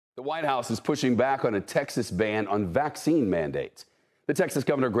The White House is pushing back on a Texas ban on vaccine mandates. The Texas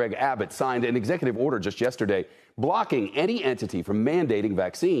Governor Greg Abbott signed an executive order just yesterday blocking any entity from mandating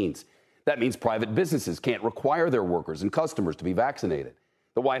vaccines. That means private businesses can't require their workers and customers to be vaccinated.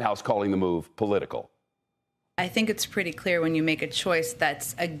 The White House calling the move political. I think it's pretty clear when you make a choice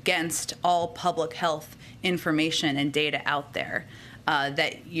that's against all public health information and data out there,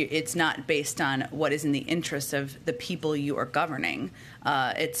 it's not based on what is in the interest of the people you are governing.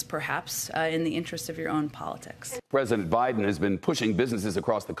 It's perhaps in the interest of your own politics. President Biden has been pushing businesses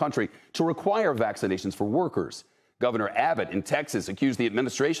across the country to require vaccinations for workers. Governor Abbott in Texas accused the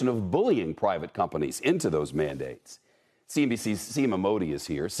administration of bullying private companies into those mandates. CNBC's Seema Modi is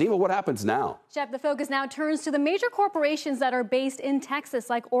here. Seema, what happens now? Shep, the focus now turns to the major corporations that are based in Texas,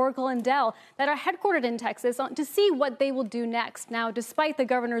 like Oracle and Dell, that are headquartered in Texas, to see what they will do next. Now, despite the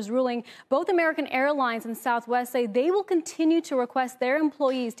governor's ruling, both American Airlines and Southwest say they will continue to request their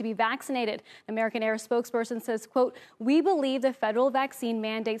employees to be vaccinated. American Air spokesperson says, quote, "We believe the federal vaccine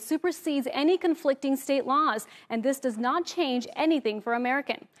mandate supersedes any conflicting state laws, and this does not change anything for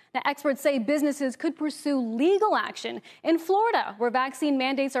American." Now, experts say businesses could pursue legal action. In Florida, where vaccine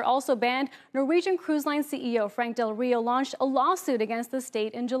mandates are also banned, Norwegian Cruise Line CEO Frank Del Rio launched a lawsuit against the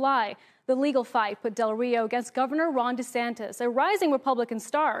state in July. The legal fight put Del Rio against Governor Ron DeSantis, a rising Republican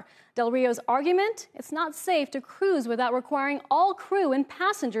star. Del Rio's argument? It's not safe to cruise without requiring all crew and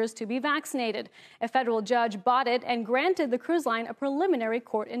passengers to be vaccinated. A federal judge bought it and granted the cruise line a preliminary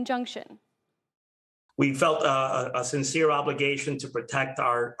court injunction. We felt a sincere obligation to protect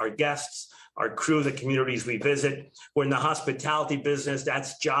our guests, our crew, the communities we visit. We're in the hospitality business.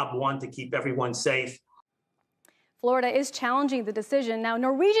 That's job one, to keep everyone safe. Florida is challenging the decision. Now,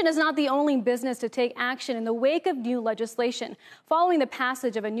 Norwegian is not the only business to take action in the wake of new legislation. Following the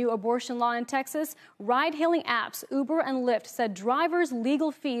passage of a new abortion law in Texas, ride-hailing apps Uber and Lyft said drivers'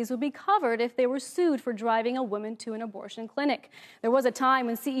 legal fees would be covered if they were sued for driving a woman to an abortion clinic. There was a time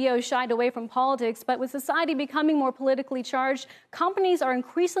when CEOs shied away from politics, but with society becoming more politically charged, companies are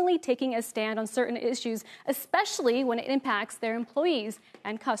increasingly taking a stand on certain issues, especially when it impacts their employees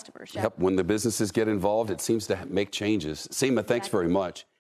and customers. Yep, when the businesses get involved, it seems to make changes. Seema, thanks very much.